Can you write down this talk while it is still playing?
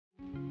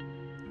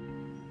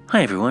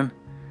Hi everyone,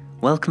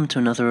 welcome to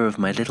another of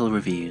my little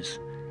reviews.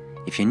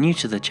 If you're new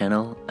to the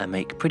channel, I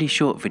make pretty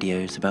short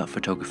videos about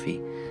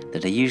photography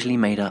that are usually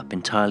made up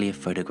entirely of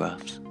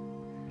photographs.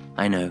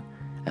 I know,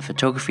 a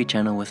photography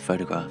channel with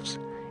photographs,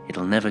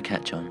 it'll never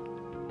catch on.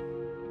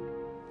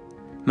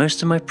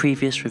 Most of my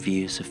previous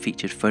reviews have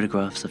featured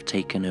photographs I've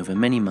taken over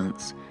many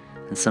months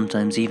and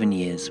sometimes even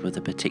years with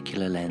a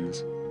particular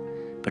lens.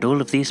 But all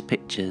of these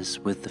pictures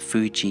with the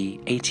Fuji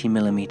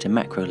 80mm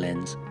macro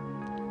lens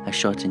I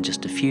shot in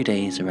just a few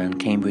days around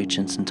Cambridge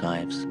and St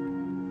Ives.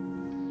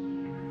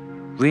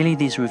 Really,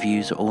 these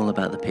reviews are all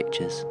about the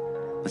pictures,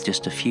 with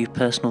just a few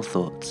personal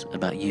thoughts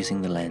about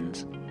using the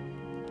lens.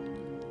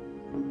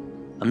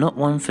 I'm not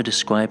one for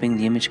describing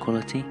the image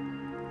quality.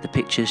 The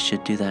pictures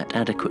should do that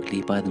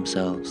adequately by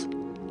themselves.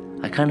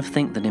 I kind of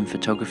think that in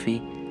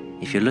photography,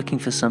 if you're looking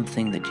for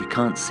something that you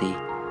can't see,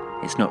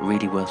 it's not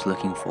really worth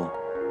looking for.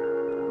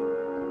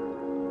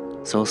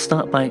 So I'll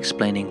start by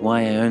explaining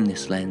why I own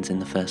this lens in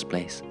the first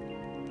place.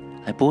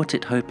 I bought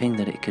it hoping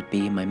that it could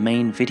be my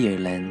main video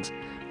lens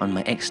on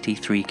my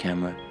X-T3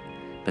 camera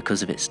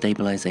because of its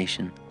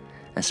stabilization,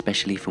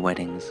 especially for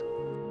weddings.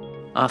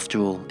 After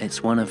all,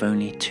 it's one of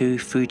only 2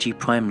 Fuji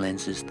prime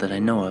lenses that I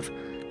know of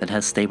that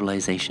has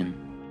stabilization.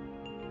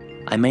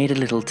 I made a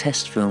little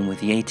test film with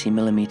the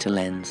 80mm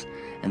lens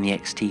and the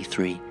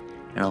X-T3,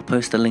 and I'll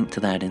post a link to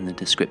that in the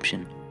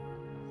description.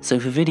 So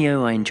for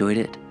video I enjoyed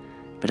it,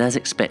 but as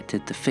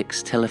expected the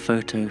fixed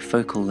telephoto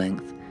focal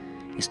length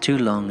is too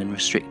long and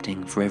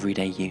restricting for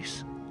everyday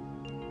use.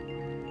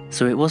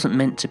 So it wasn't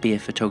meant to be a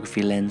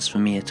photography lens for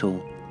me at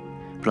all,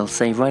 but I'll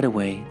say right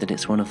away that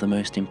it's one of the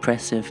most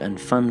impressive and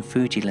fun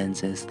Fuji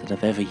lenses that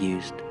I've ever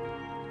used.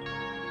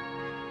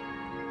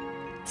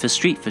 For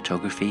street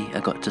photography, I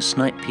got to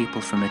snipe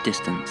people from a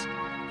distance,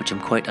 which I'm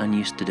quite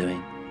unused to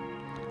doing.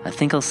 I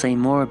think I'll say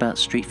more about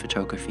street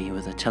photography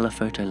with a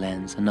telephoto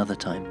lens another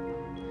time,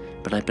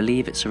 but I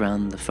believe it's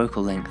around the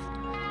focal length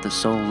that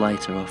sole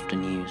light are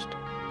often used.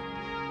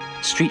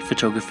 Street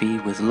photography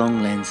with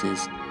long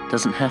lenses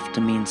doesn't have to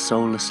mean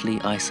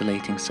soullessly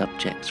isolating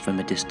subjects from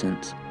a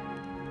distance.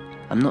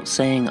 I'm not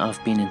saying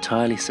I've been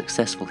entirely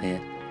successful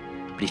here,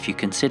 but if you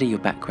consider your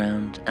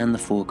background and the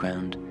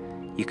foreground,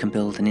 you can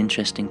build an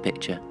interesting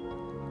picture.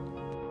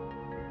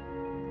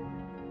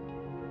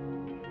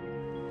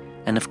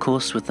 And of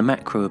course, with the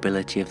macro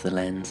ability of the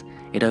lens,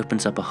 it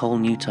opens up a whole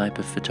new type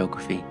of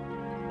photography.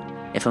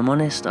 If I'm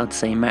honest, I'd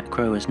say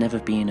macro has never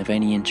been of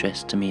any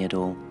interest to me at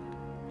all.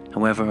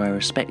 However, I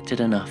respect it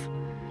enough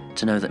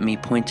to know that me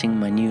pointing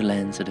my new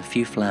lens at a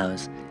few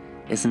flowers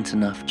isn't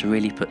enough to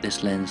really put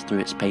this lens through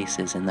its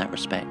paces in that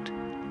respect.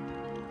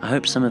 I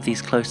hope some of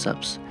these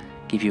close-ups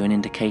give you an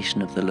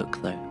indication of the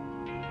look though.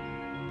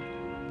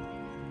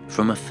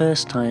 From a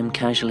first-time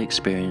casual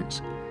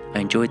experience, I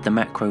enjoyed the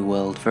macro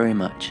world very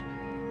much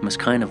and was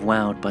kind of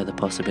wowed by the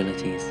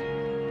possibilities.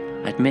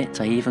 I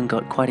admit I even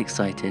got quite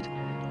excited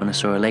when I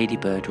saw a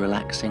ladybird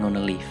relaxing on a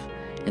leaf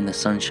in the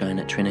sunshine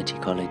at Trinity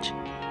College.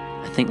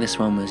 I think this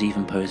one was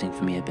even posing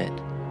for me a bit.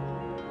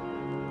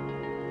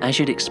 As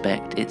you'd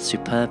expect, it's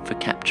superb for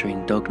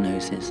capturing dog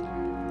noses,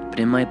 but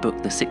in my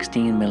book the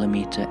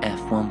 16mm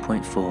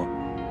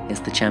f1.4 is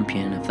the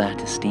champion of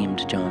that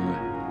esteemed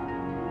genre.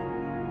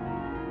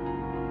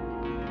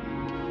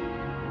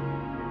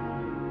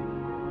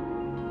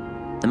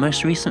 The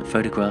most recent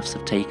photographs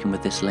I've taken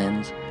with this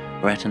lens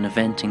were at an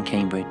event in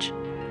Cambridge.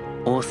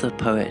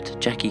 Author-poet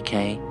Jackie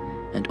Kay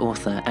and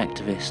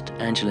author-activist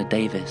Angela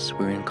Davis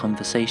were in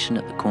conversation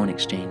at the Corn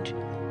Exchange.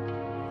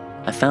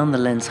 I found the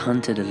lens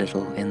hunted a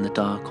little in the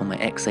dark on my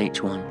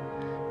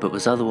XH1, but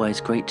was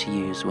otherwise great to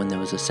use when there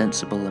was a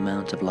sensible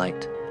amount of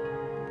light.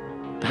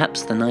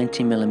 Perhaps the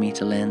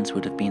 90mm lens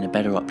would have been a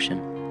better option,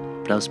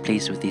 but I was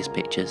pleased with these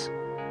pictures.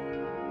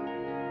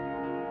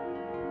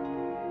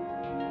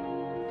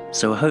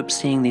 So I hope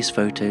seeing these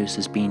photos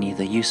has been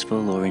either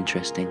useful or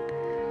interesting.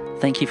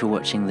 Thank you for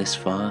watching this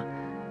far.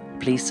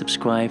 Please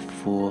subscribe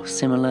for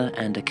similar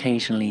and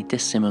occasionally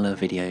dissimilar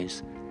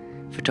videos.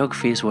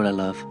 Photography is what I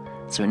love,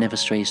 so it never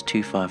strays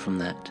too far from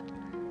that.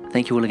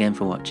 Thank you all again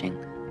for watching.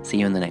 See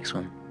you in the next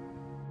one.